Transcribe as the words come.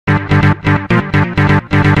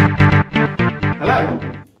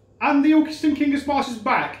And the Orchestra King of Spices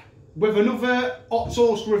back with another hot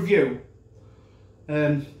sauce review.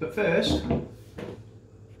 But first,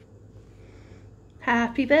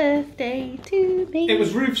 happy birthday to me. it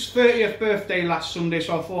was Ruth's 30th birthday last Sunday,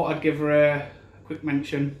 so I thought I'd give her a quick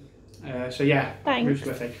mention. So yeah, Thanks.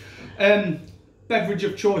 Ruth's birthday. Beverage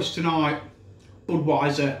of choice tonight,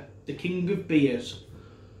 Budweiser, the king of beers.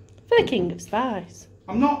 For the King of Spice.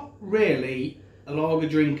 I'm not really a lager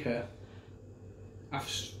drinker.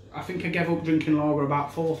 I think I gave up drinking lager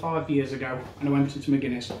about 4 or 5 years ago, and I went into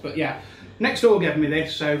McGuinness. But yeah, next door gave me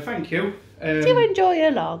this, so thank you. Do you enjoy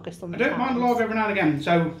a lager sometimes? I don't mind a lager every now and again,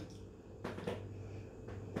 so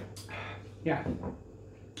yeah.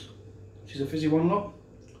 She's a fizzy one, look.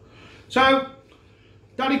 So,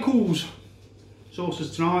 Daddy Cool's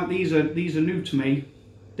sauces tonight. These are new to me.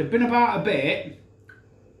 They've been about a bit,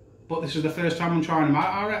 but this is the first time I'm trying them.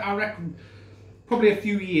 I reckon probably a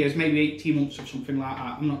few years, maybe 18 months or something like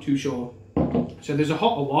that. I'm not too sure. So there's a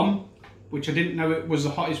hotter one, which I didn't know it was the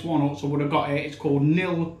hottest one, or so I would have got it. It's called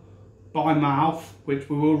Nil by Mouth, which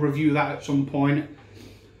we will review that at some point.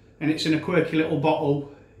 And it's in a quirky little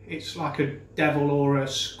bottle. It's like a devil or a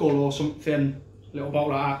skull or something, little bottle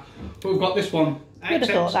like that. But we've got this one. You would have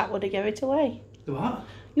thought that would have given it away. The what?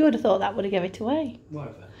 You would have thought that would have given it away.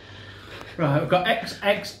 Whatever. Right, we've got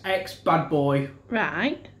XXX bad boy.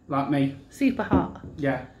 Right. Like me. Super hot.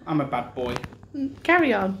 Yeah, I'm a bad boy.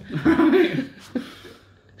 Carry on.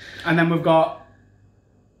 And then we've got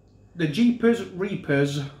the Jeepers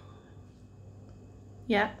Reapers.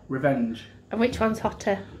 Yeah. Revenge. And which one's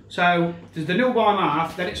hotter? So there's the Nil by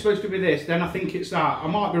Mouth, then it's supposed to be this, then I think it's that. I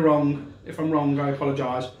might be wrong. If I'm wrong, I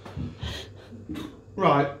apologise.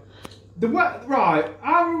 Right.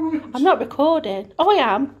 I'm not recording. Oh, I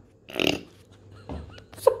am.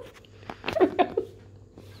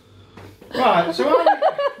 Right, so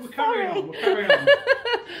we're carrying on.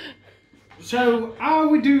 So how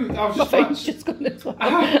we do? I was My just about phone's to, just gone as well.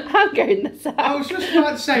 I'm going this out. I was just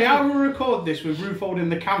about to say how we record this with Ruth holding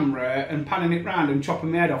the camera and panning it round and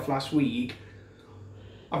chopping my head off last week.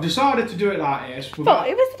 I've decided to do it like this. But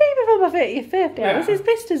it was the day before my 30th birthday. Yeah. It was his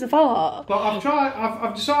Vistas of Art. But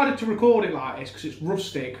I've decided to record it like this because it's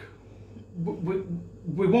rustic.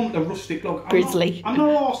 We want the rustic look. Grizzly. I'm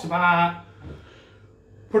not arsed about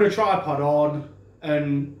put a tripod on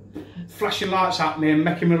and flashing lights at me and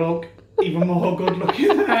making me look even more good looking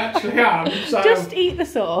than I actually am. So just eat the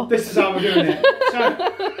sauce. This is how we're doing it. So,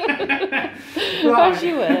 right. As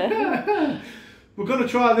you were. We're going to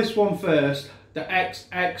try this one first.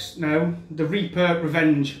 The Reaper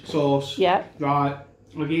Revenge sauce. Yeah. Right.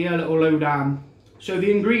 I'll give you a little lowdown. So the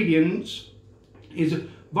ingredients is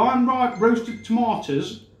vine ripe roasted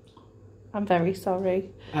tomatoes. I'm very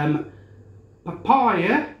sorry.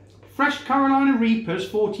 Papaya, fresh Carolina Reapers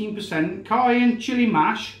 14%, cayenne chili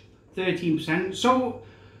mash 13%, salt,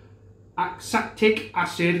 acetic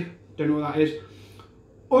acid, don't know what that is,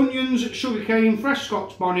 onions, sugarcane, fresh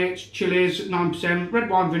Scotch bonnets, chilies 9%, red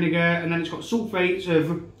wine vinegar, and then it's got sulfates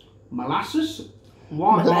of molasses,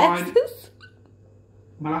 white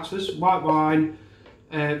wine,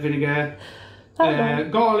 vinegar,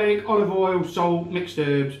 garlic, olive oil, salt, mixed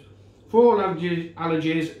herbs. For all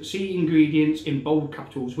allergies, see ingredients in bold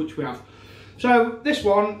capitals, which we have. So this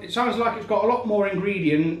one, it sounds like it's got a lot more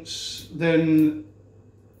ingredients than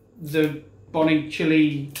the Bonnie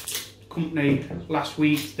Chili company last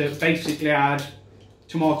week that basically had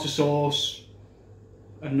tomato sauce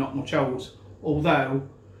and not much else. Although,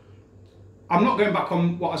 I'm not going back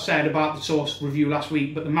on what I said about the sauce review last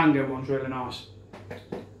week, but the mango one's really nice.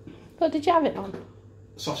 What did you have it on?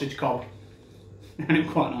 Sausage cob. And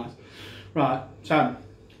it's quite nice. Right, so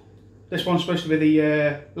this one's supposed to be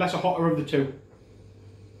the lesser hotter of the two.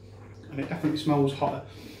 And it definitely smells hotter.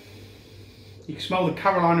 You can smell the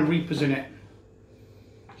Carolina Reapers in it.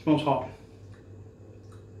 It smells hot.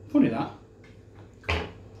 Funny that.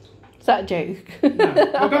 Is that a joke? No.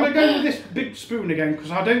 We're going to go with this big spoon again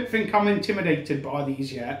because I don't think I'm intimidated by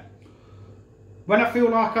these yet. When I feel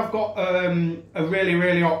like I've got a really,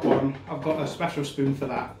 really hot one, I've got a special spoon for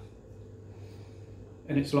that.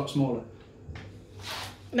 And it's a lot smaller.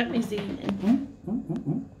 Let me see.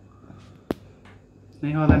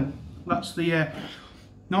 There then. That's the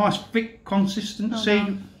nice thick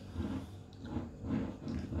consistency.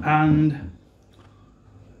 And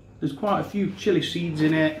there's quite a few chilli seeds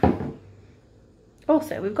in it.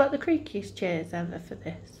 Also, we've got the creakiest chairs ever for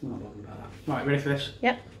this. Right, ready for this?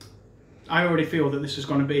 Yep. I already feel that this is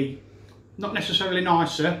going to be not necessarily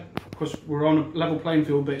nicer because we're on a level playing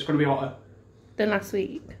field, but it's going to be hotter than last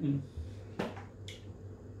week.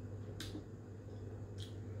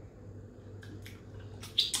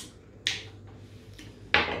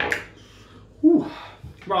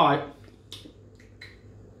 Right.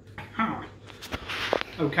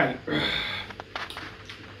 Okay.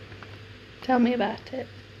 Tell me about it.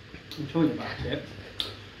 I'll tell you about it.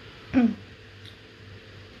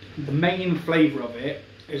 The main flavour of it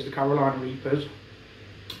is the Carolina Reapers.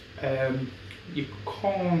 You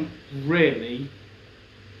can't really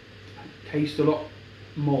taste a lot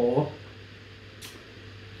more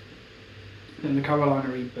than the Carolina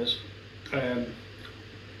Reapers.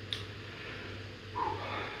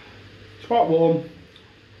 It's quite warm,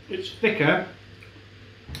 it's thicker.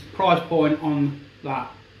 Price point on that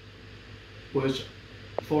was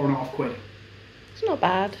 £4.50. It's not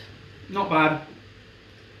bad. Not bad.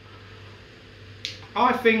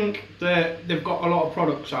 I think that they've got a lot of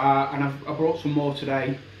products out, and I brought some more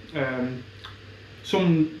today.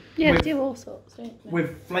 Some they do all sorts, don't they?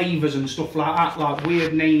 with flavours and stuff like that, like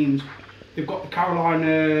weird names. They've got the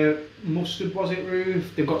Carolina mustard, was it,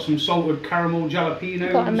 Ruth? They've got some salted caramel jalapenos.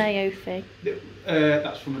 They've got a mayo thing.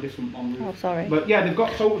 That's from a different one, Ruth. Oh, sorry. But yeah, they've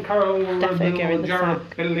got salted caramel jalapenos.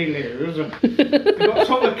 They've got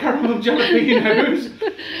salted caramel jalapenos.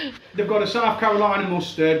 They've got a South Carolina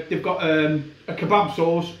mustard. They've got a kebab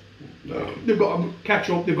sauce. They've got a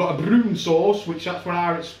ketchup. They've got a broom sauce, which that's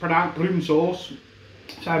how it's pronounced, broom sauce.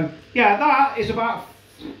 So yeah, that is about.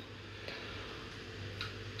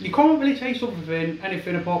 You can't really taste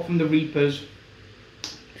anything apart from the Reapers.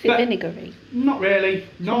 Is it vinegary? Not really.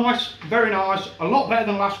 Nice, very nice. A lot better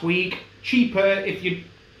than last week. Cheaper if you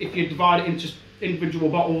divide it into individual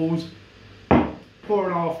bottles.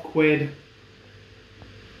 £4.50.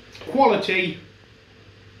 Quality.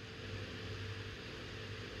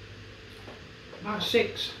 About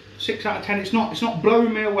 6 out of 10. It's not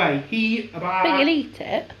blowing me away. But you'll eat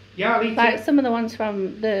it. Yeah, I'll eat like it. Some of the ones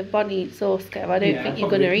from the Bonnie sauce go, I don't think you're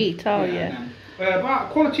going to eat, are you? No.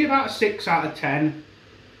 About quality about a 6 out of 10,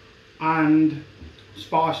 and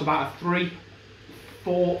spice about a 3.5.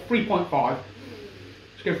 Let's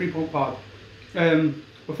go 3.5.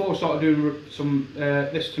 Before I started doing some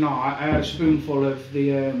this tonight, I had a spoonful of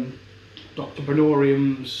the Dr.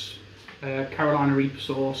 Brenorium's Carolina Reaper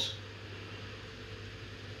sauce.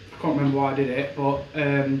 I can't remember why I did it, but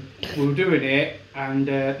we were doing it, and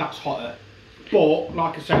that's hotter. But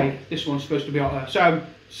like I say, this one's supposed to be hotter. So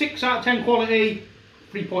 6 out of 10 quality,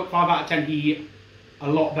 3.5 out of 10 heat. A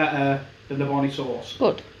lot better than the Bonnie sauce.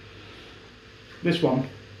 Good. This one,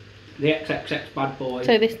 the XXX bad boy.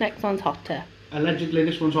 So this next one's hotter. Allegedly,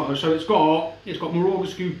 this one's hotter. So it's got Moruga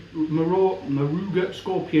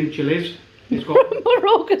scorpion chilies. It's got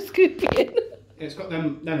Moruga scorpion. It's got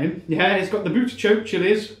them in. Yeah, it's got the Booty Choke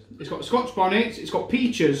chilies. It's got Scotch bonnets. It's got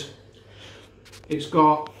peaches. It's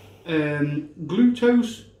got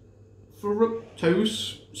glucose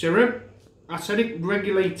fructose syrup, acidic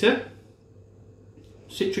regulator,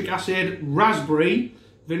 citric acid, raspberry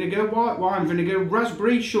vinegar, white wine vinegar,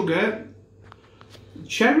 raspberry sugar,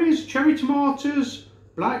 cherries, cherry tomatoes,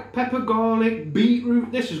 black pepper, garlic,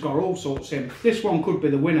 beetroot. This has got all sorts in. This one could be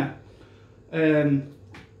the winner.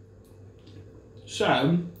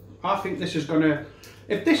 So I think this is gonna.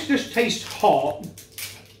 If this just tastes hot,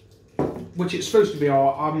 which it's supposed to be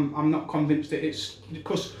hot, I'm not convinced that it's,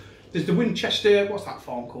 because there's the Winchester. What's that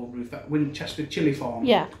farm called, Ruth? That Winchester chili farm.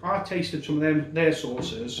 Yeah. I tasted some of their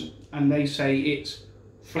sauces, and they say it's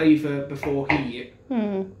flavour before heat,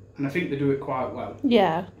 and I think they do it quite well.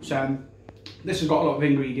 Yeah. So this has got a lot of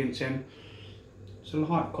ingredients in. It's a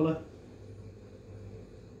light colour.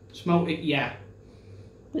 Smell it, yeah.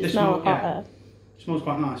 It smells hotter. It smells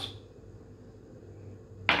quite nice.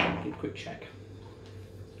 Give a quick check.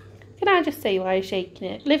 Can I just say why you're shaking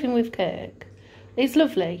it? Living with Kirk, it's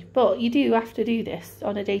lovely, but you do have to do this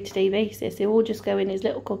on a day-to-day basis. He will just go in his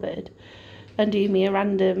little cupboard and do me a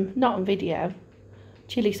random, not on video,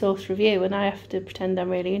 chilli sauce review, and I have to pretend I'm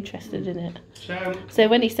really interested in it. So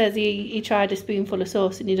when he says he tried a spoonful of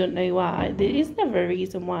sauce and you don't know why, there is never a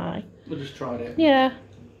reason why. We just tried it. Yeah.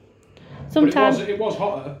 Sometimes it was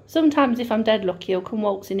hotter. Sometimes if I'm dead lucky, he'll come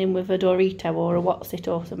waltzing in with a Dorito or a what's it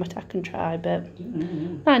or something I can try, but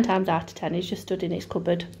 9 times out of 10 he's just stood in his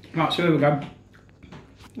cupboard. Right, so here we go.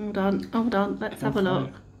 Hold on, let's have a look.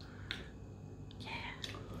 Yeah.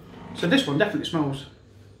 So this one definitely smells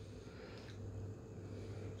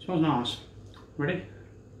nice. Ready?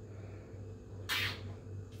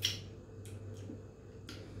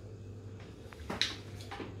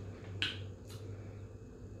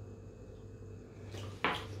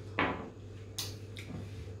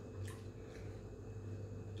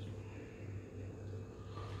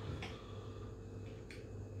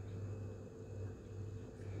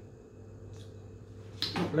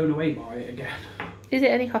 Not blown away by it again. Is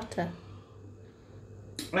it any hotter?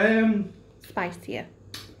 Spicier.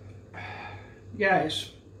 Yeah,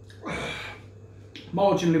 it's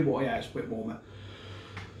marginally warm. Yeah, it's a bit warmer.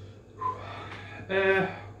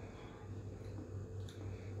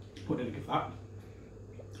 What did I give that?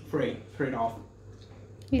 3.5.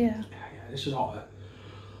 Yeah. Yeah, this is hotter.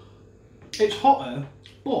 It's hotter,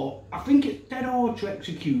 but I think it's dead hard to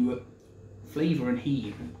execute flavour and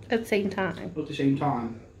heat At the same time. at the same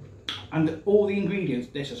time. And all the ingredients,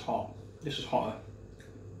 this is hot. This is hotter.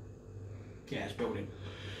 Yeah, it's building.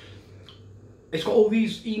 It's got all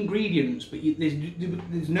these ingredients, but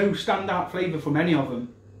there's no standout flavour from any of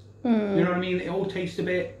them. You know what I mean? It all tastes a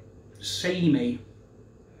bit samey.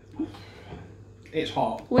 It's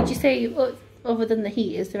hot. Would you say, other than the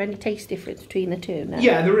heat, is there any taste difference between the two now?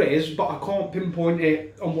 Yeah, there is, but I can't pinpoint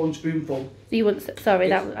it on one spoonful. So you wouldn't.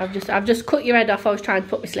 Sorry, I've just cut your head off. I was trying to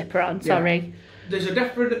put my slipper on. Sorry. Yeah. There's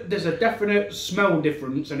a definite smell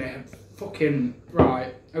difference in it. Fucking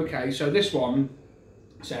right. Okay, so this one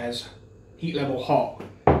says heat level hot.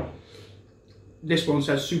 This one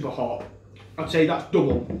says super hot. I'd say that's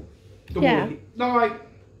double. Yeah. Like,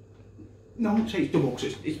 no, I wouldn't say it's double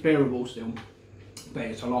because it's bearable still, but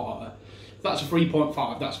it's a lot hotter. If that's a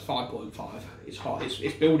 3.5, that's a 5.5. It's hot.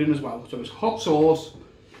 It's building as well. So it's hot sauce.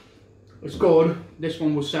 It's good. This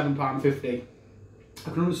one was £7.50. I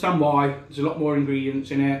can understand why. There's a lot more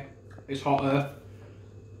ingredients in it. It's hotter.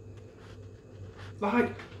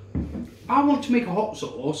 Like, I want to make a hot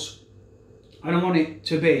sauce, and I want it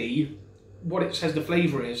to be what it says the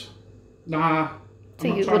flavour is. Nah. So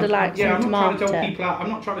you would have liked some tomato. I'm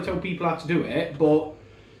not trying to tell people how to do it, but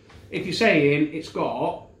if you're saying it's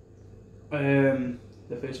got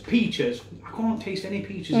there's peaches, I can't taste any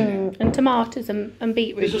peaches in it. And tomatoes and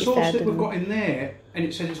beetroot. There's a sauce that we've got in there, and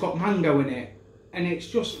it says it's got mango in it, and it's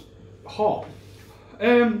just hot.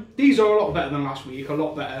 These are a lot better than last week, a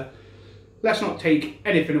lot better. Let's not take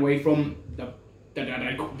anything away from the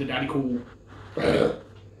daddy cool. Like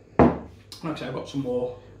I say, I've got some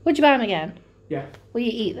more. Would you buy them again? Yeah. Will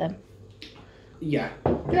you eat them? Yeah.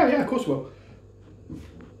 Yeah, of course I will.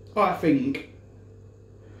 I think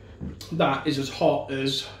that is as hot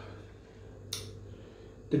as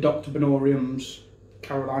the Dr. Benorium's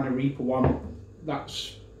Carolina Reaper one.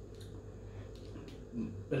 That's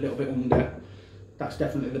a little bit under. That's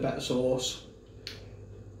definitely the better sauce.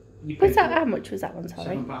 How much was that one,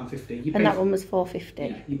 sorry? £7.50. And that one was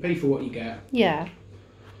 £4.50. Yeah, you pay for what you get. Yeah.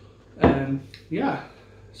 Yeah.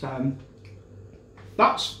 So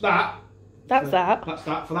that's that. That's that. That's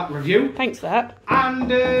that for that review. Thanks for that.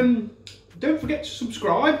 And don't forget to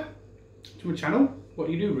subscribe to my channel. What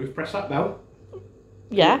do you do, Ruth? Press that bell.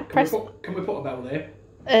 Yeah. Can we put a bell there?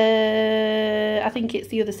 I think it's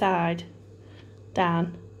the other side.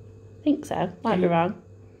 Down. I think so. Might be wrong.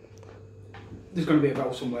 There's going to be a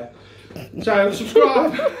bell somewhere. So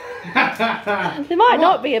subscribe. There might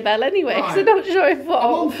not be a bell anyway, because I'm not sure if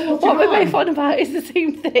what we're both on about is the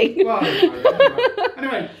same thing. Well,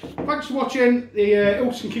 anyway, thanks for watching the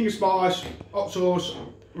Ilkeston King of Spice hot sauce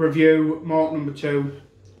review, mark number 2.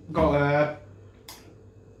 What have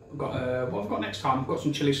I got next time? I've got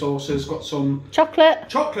some chilli sauces, got some chocolate,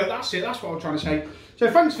 that's it, that's what I'm trying to say. So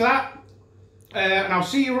thanks for that, and I'll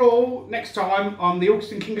see you all next time on the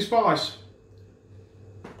Ilkeston King of Spice.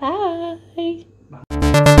 Bye.